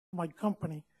my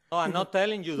company. No, I'm not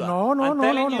telling you that. No. I'm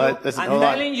telling that the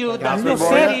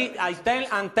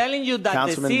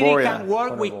Councilman city Boria. can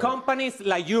work with companies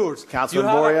like yours. Councilman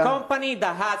you have Boria. a company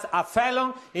that has a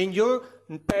felon in your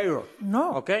payroll.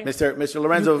 No. Okay? Mr.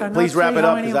 Lorenzo, please wrap it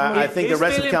up, because I think the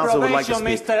rest of the council would like to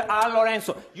speak. Mr. Al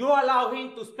Lorenzo, you allow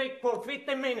him to speak for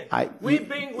 15 minutes.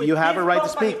 You have a right to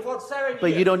speak,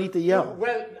 but you don't need to yell.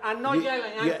 Well, I'm not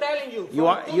yelling. I'm telling you,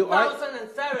 from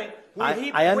 2007,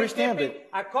 I understand,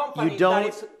 but you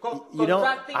don't.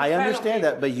 I understand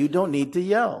that, but you don't need to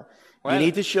yell. You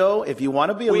need to show, if you want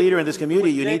to be a leader in this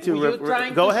community, you need to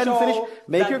go ahead and finish.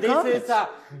 Make your comments. This is a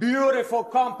beautiful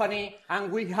company,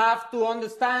 and we have to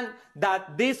understand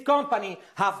that this company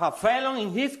has a felon in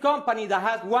his company that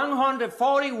has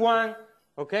 141,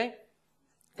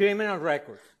 criminal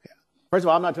records. First of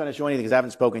all, I'm not trying to show anything because I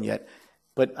haven't spoken yet.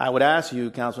 But I would ask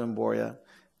you, Councilman Boria,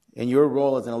 in your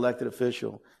role as an elected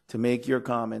official, to make your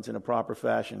comments in a proper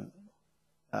fashion.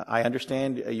 I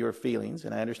understand your feelings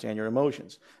and I understand your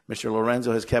emotions. Mr.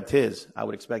 Lorenzo has kept his. I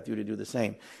would expect you to do the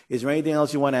same. Is there anything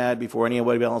else you want to add before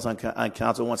anybody else on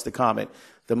council wants to comment?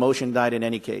 The motion died in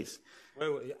any case.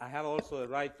 Well, I have also a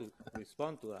right to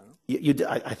respond to that. No?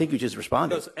 I think you just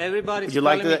responded. Because everybody's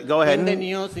go ahead in the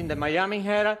news, in the Miami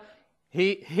Herald,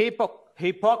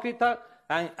 hypocrite,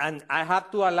 and I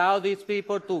have to allow these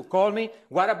people to call me.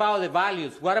 What about the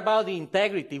values? What about the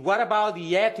integrity? What about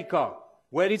the ethical?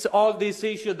 Where is all these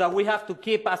issues that we have to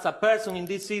keep as a person in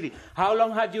this city? How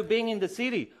long have you been in the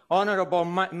city, Honorable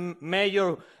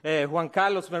Mayor Juan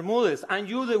Carlos Bermudez? And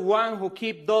you the one who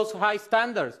keep those high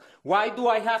standards. Why do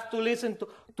I have to listen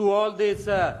to all this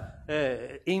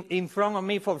in front of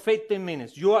me for 15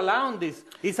 minutes? You allow this.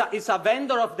 It's a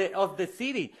vendor of the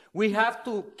city. We have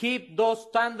to keep those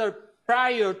standards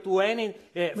prior to any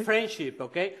friendship,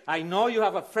 okay? I know you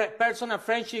have a personal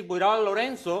friendship with Al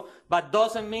Lorenzo, but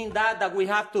doesn't mean that we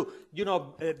have to,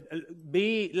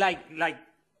 be like.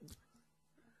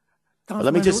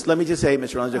 Let me just say,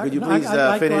 Mr. Lorenzo, could you please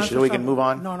finish so we can move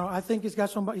on? No, I think he's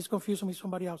confusing me with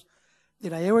somebody else.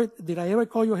 Did I ever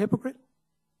call you a hypocrite?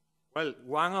 Well,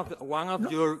 one of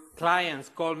your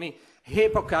clients called me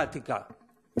hypocritical.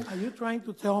 Are you trying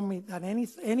to tell me that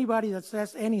anybody that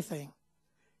says anything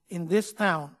in this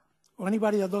town, or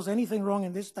anybody that does anything wrong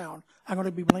in this town, I'm going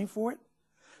to be blamed for it?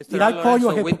 Did I call you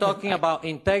a hypocrite? We're talking about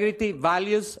integrity,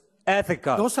 values,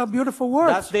 ethical. Those are beautiful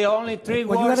words. That's the only three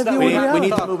words that we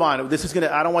need to move on. This is going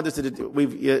to, I don't want this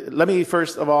to, let me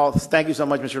first of all, thank you so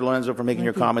much, Mr. Lorenzo, for making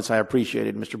your comments. I appreciate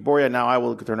it. Mr. Boria, now I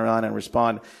will turn around and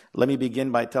respond. Let me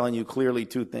begin by telling you clearly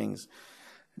two things.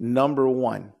 Number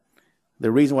one,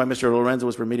 the reason why Mr. Lorenzo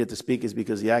was permitted to speak is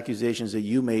because the accusations that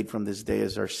you made from this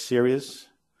dais are serious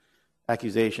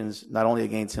accusations, not only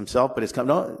against himself, but it's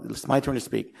my turn to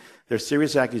speak. They're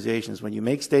serious accusations. When you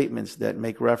make statements that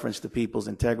make reference to people's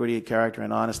integrity, character,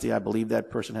 and honesty, I believe that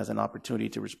person has an opportunity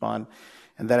to respond,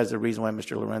 and that is the reason why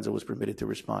Mr. Lorenzo was permitted to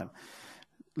respond.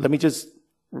 Let me just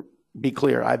be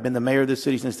clear. I've been the mayor of this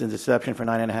city since its inception for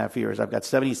 9.5 years. I've got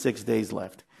 76 days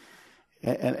left.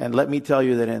 And let me tell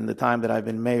you that in the time that I've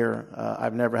been mayor,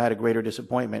 I've never had a greater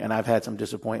disappointment, and I've had some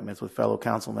disappointments with fellow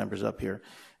council members up here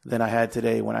than I had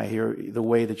today when I hear the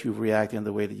way that you've reacted and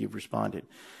the way that you've responded.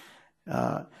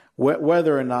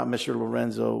 Whether or not Mr.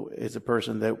 Lorenzo is a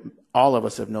person that all of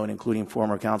us have known, including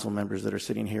former council members that are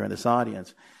sitting here in this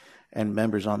audience and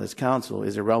members on this council,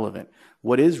 is irrelevant.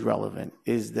 What is relevant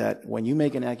is that when you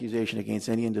make an accusation against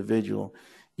any individual,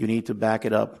 you need to back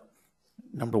it up,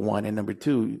 number one, and number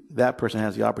two, that person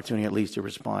has the opportunity at least to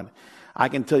respond. I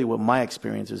can tell you what my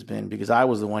experience has been, because I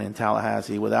was the one in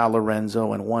Tallahassee with Al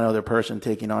Lorenzo and one other person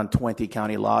taking on 20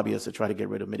 county lobbyists to try to get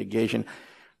rid of mitigation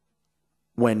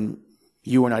when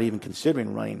you were not even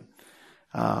considering running.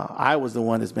 I was the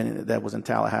one that was in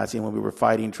Tallahassee when we were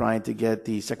fighting, trying to get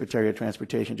the Secretary of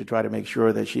Transportation to try to make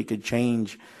sure that she could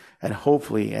change, and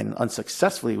hopefully and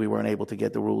unsuccessfully we weren't able to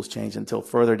get the rules changed until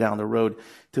further down the road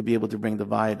to be able to bring the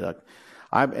viaduct.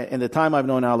 In the time I've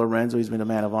known Al Lorenzo, he's been a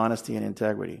man of honesty and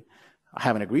integrity. I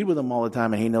haven't agreed with him all the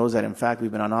time, and he knows that, in fact,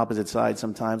 we've been on opposite sides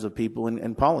sometimes of people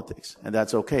in politics, and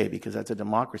that's okay because that's a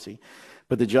democracy.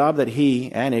 But the job that he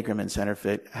and Ackerman Center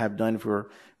Fit have done for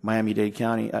Miami-Dade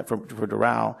County, for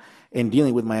Doral, in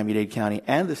dealing with Miami-Dade County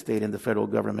and the state and the federal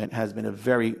government has been a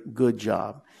very good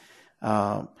job.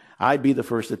 I'd be the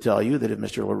first to tell you that if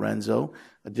Mr. Lorenzo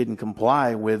didn't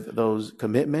comply with those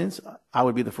commitments, I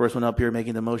would be the first one up here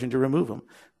making the motion to remove him.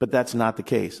 But that's not the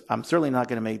case. I'm certainly not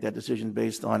going to make that decision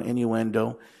based on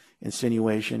innuendo,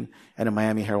 insinuation, and a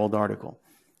Miami Herald article.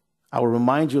 I will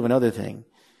remind you of another thing.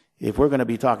 If we're going to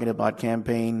be talking about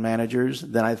campaign managers,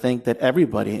 then I think that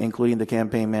everybody, including the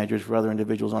campaign managers for other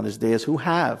individuals on this dais who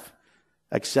have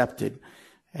accepted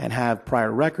and have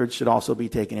prior records should also be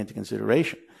taken into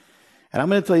consideration. And I'm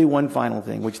going to tell you one final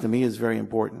thing, which to me is very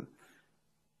important.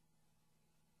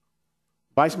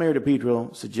 Vice Mayor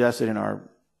DePietro suggested in our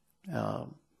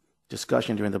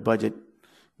discussion during the budget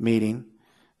meeting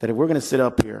that if we're going to sit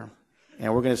up here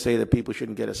and we're going to say that people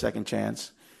shouldn't get a second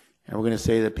chance, and we're going to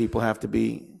say that people have to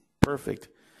be perfect,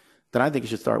 then I think it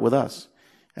should start with us.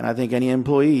 And I think any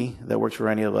employee that works for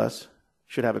any of us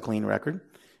should have a clean record.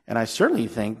 And I certainly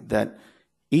think that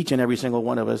each and every single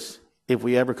one of us, if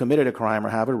we ever committed a crime or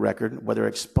have a record, whether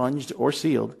expunged or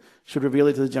sealed, should reveal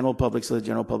it to the general public so the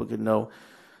general public could know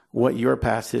what your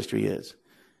past history is.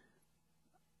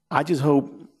 I just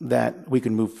hope that we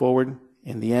can move forward.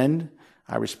 In the end,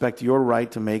 I respect your right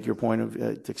to make your point of,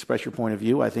 to express your point of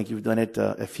view. I think you've done it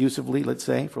effusively, let's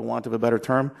say, for want of a better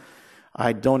term.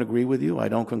 I don't agree with you. I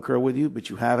don't concur with you, but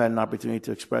you have had an opportunity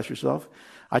to express yourself.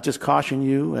 I just caution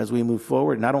you as we move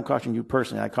forward, and I don't caution you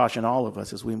personally, I caution all of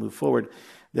us as we move forward,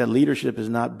 that leadership is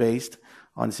not based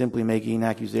on simply making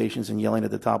accusations and yelling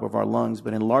at the top of our lungs,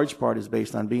 but in large part is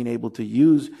based on being able to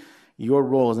use your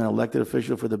role as an elected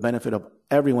official for the benefit of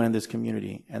everyone in this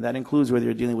community. And that includes whether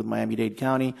you're dealing with Miami-Dade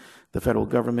County, the federal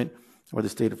government, or the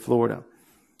state of Florida.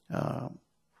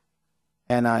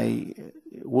 And I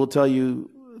will tell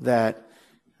you that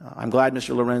I'm glad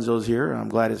Mr. Lorenzo is here. I'm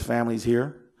glad his family's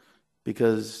here,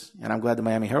 and I'm glad the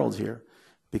Miami Herald's here,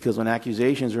 because when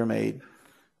accusations are made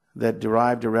that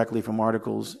derive directly from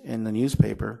articles in the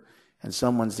newspaper and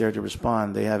someone's there to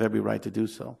respond, they have every right to do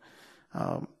so.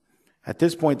 At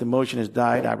this point, the motion has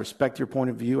died. I respect your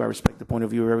point of view. I respect the point of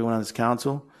view of everyone on this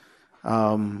council.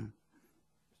 I'm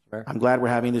glad we're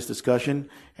having this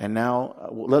discussion. And now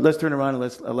let's turn around and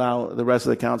let's allow the rest of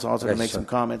the council also to make some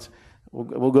comments.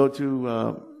 We'll go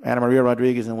to Ana Maria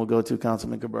Rodriguez, and we'll go to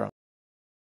Councilman Cabrera.